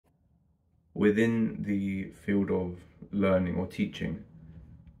Within the field of learning or teaching,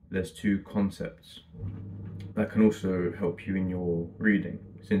 there's two concepts that can also help you in your reading,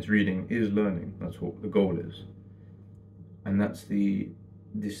 since reading is learning. That's what the goal is. And that's the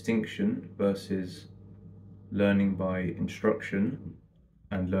distinction versus learning by instruction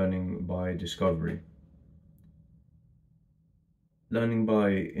and learning by discovery. Learning by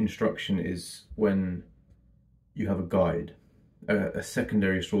instruction is when you have a guide, a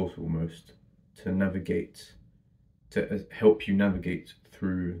secondary source almost, to navigate, to help you navigate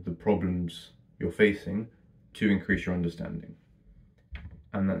through the problems you're facing to increase your understanding.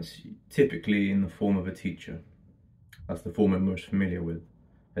 And that's typically in the form of a teacher. That's the form I'm most familiar with.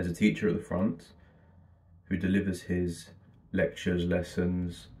 There's a teacher at the front who delivers his lectures,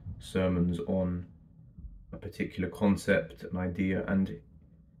 lessons, sermons on a particular concept, an idea, and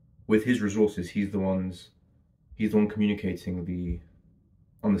with his resources, he's the one communicating the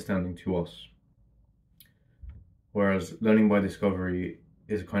understanding to us. Whereas learning by discovery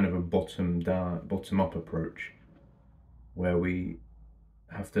is kind of a bottom-up approach, where we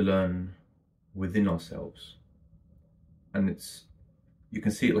have to learn within ourselves. And you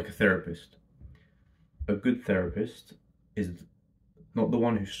can see it like a therapist. A good therapist is not the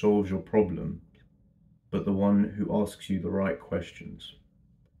one who solves your problem, but the one who asks you the right questions.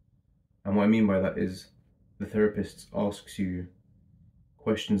 And what I mean by that is the therapist asks you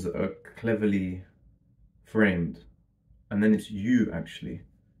questions that are cleverly framed, and then it's you actually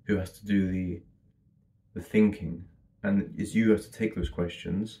who has to do the thinking, and it's you who has to take those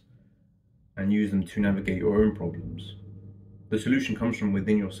questions and use them to navigate your own problems. The solution comes from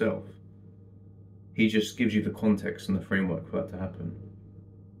within yourself. He just gives you the context and the framework for that to happen.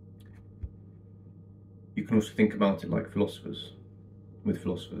 You can also think about it like philosophers.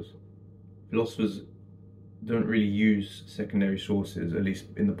 Philosophers don't really use secondary sources, at least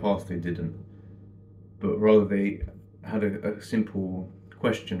in the past they didn't, but rather they had a simple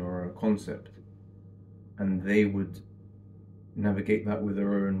question or a concept, and they would navigate that with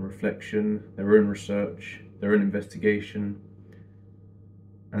their own reflection, their own research, their own investigation,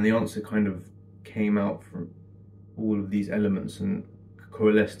 and the answer kind of came out from all of these elements and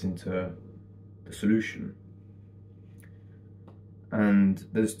coalesced into the solution. And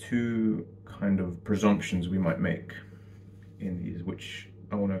there's two kind of presumptions we might make in these, which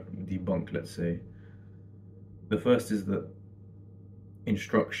I want to debunk, let's say. The first is that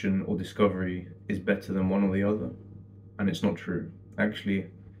instruction or discovery is better than one or the other, and it's not true. Actually,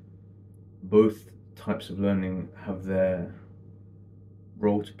 both types of learning have their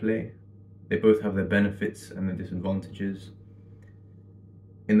role to play. They both have their benefits and their disadvantages.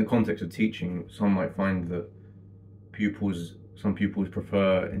 In the context of teaching, some might find that some pupils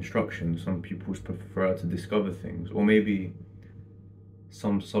prefer instruction, some pupils prefer to discover things, or maybe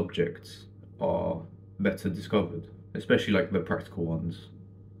some subjects are better discovered, especially like the practical ones,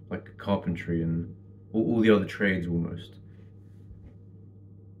 like carpentry and all the other trades almost.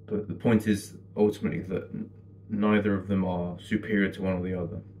 But the point is ultimately that neither of them are superior to one or the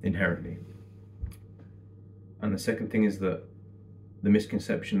other inherently. And the second thing is that the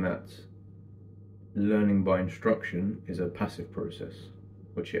misconception that learning by instruction is a passive process,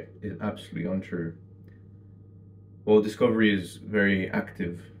 which is absolutely untrue. While discovery is very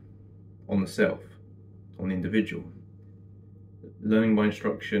active on the self, on the individual, learning by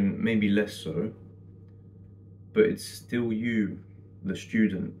instruction may be less so, but it's still you, the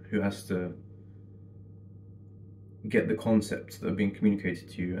student, who has to get the concepts that are being communicated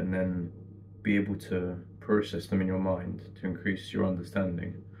to you and then be able to process them in your mind to increase your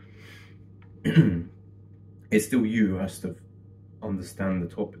understanding. It's still you who has to understand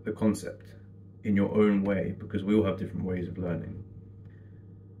the topic, the concept, in your own way, because we all have different ways of learning.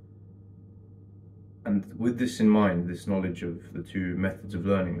 And with this in mind, this knowledge of the two methods of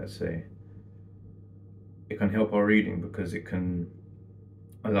learning, let's say, it can help our reading because it can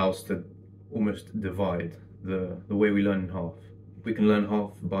allow us to almost divide the way we learn in half. We can learn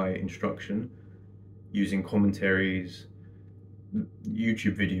half by instruction, using commentaries,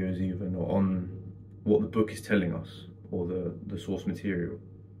 YouTube videos even, or on what the book is telling us, or the source material.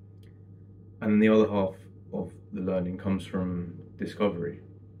 And then the other half of the learning comes from discovery,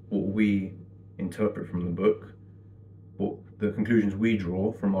 what we interpret from the book, what the conclusions we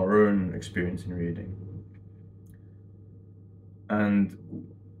draw from our own experience in reading. And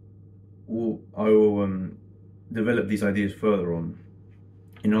I will develop these ideas further on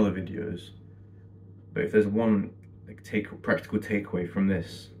in other videos, but if there's one practical takeaway from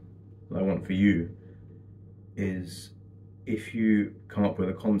this that I want for you, is if you come up with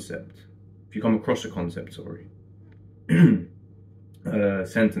a concept, if you come across a concept, a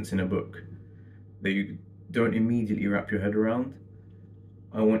sentence in a book, that you don't immediately wrap your head around.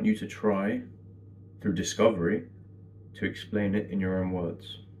 I want you to try, through discovery, to explain it in your own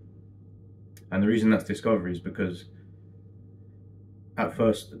words. And the reason that's discovery is because at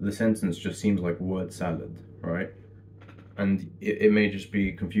first the sentence just seems like word salad, right? And it may just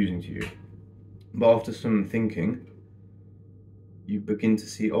be confusing to you. But after some thinking, you begin to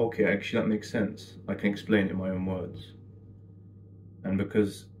see, oh, okay, actually that makes sense. I can explain it in my own words. And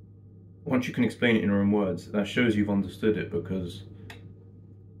because once you can explain it in your own words, that shows you've understood it, because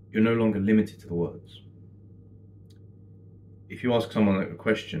you're no longer limited to the words. If you ask someone a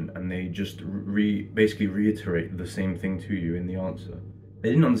question and they just basically reiterate the same thing to you in the answer, they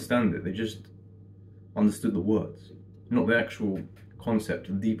didn't understand it, they just understood the words, not the actual concept,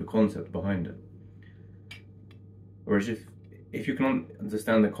 the deeper concept behind it. Whereas if you can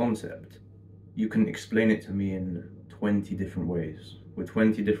understand the concept, you can explain it to me in 20 different ways, with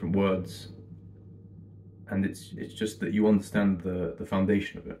 20 different words, and it's just that you understand the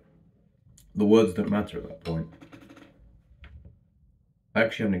foundation of it. The words don't matter at that point. I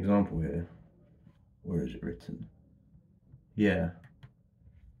actually have an example here. Where is it written? Yeah.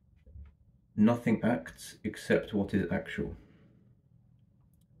 Nothing acts except what is actual.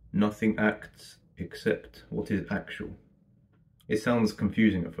 Nothing acts except what is actual. It sounds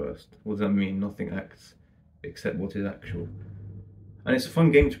confusing at first. What does that mean? Nothing acts except what is actual. And it's a fun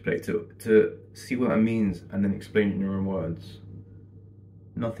game to play, to see what that means and then explain it in your own words.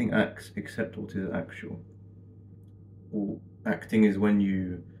 Nothing acts except what is actual. Well, acting is when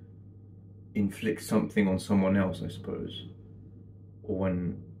you inflict something on someone else, I suppose. Or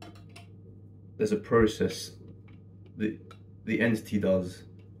when there's a process that the entity does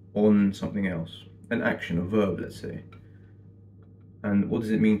on something else. An action, a verb, let's say. And what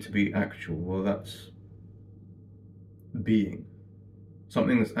does it mean to be actual? Well, that's being.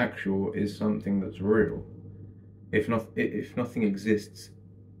 Something that's actual is something that's real. If nothing exists,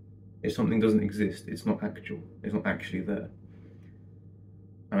 if something doesn't exist, it's not actual. It's not actually there.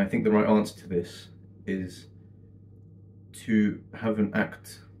 And I think the right answer to this is to have an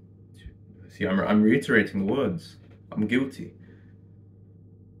act. See, I'm reiterating the words. I'm guilty.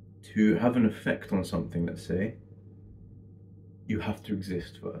 To have an effect on something, let's say, you have to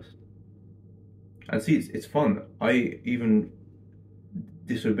exist first. And see, it's fun. I even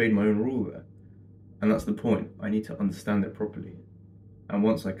disobeyed my own rule there. And that's the point. I need to understand it properly. And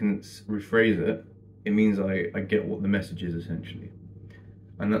once I can rephrase it, it means I get what the message is, essentially.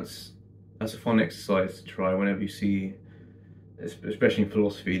 And that's a fun exercise to try whenever you see, especially in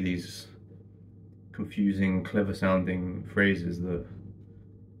philosophy, these confusing, clever sounding phrases that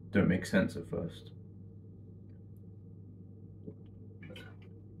don't make sense at first.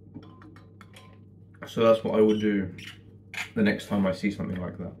 So that's what I would do the next time I see something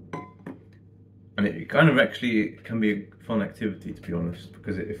like that. And it kind of actually can be a fun activity, to be honest,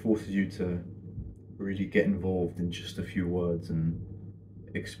 because it forces you to really get involved in just a few words and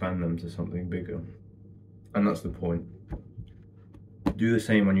expand them to something bigger. And that's the point. Do the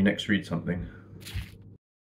same when you next read something.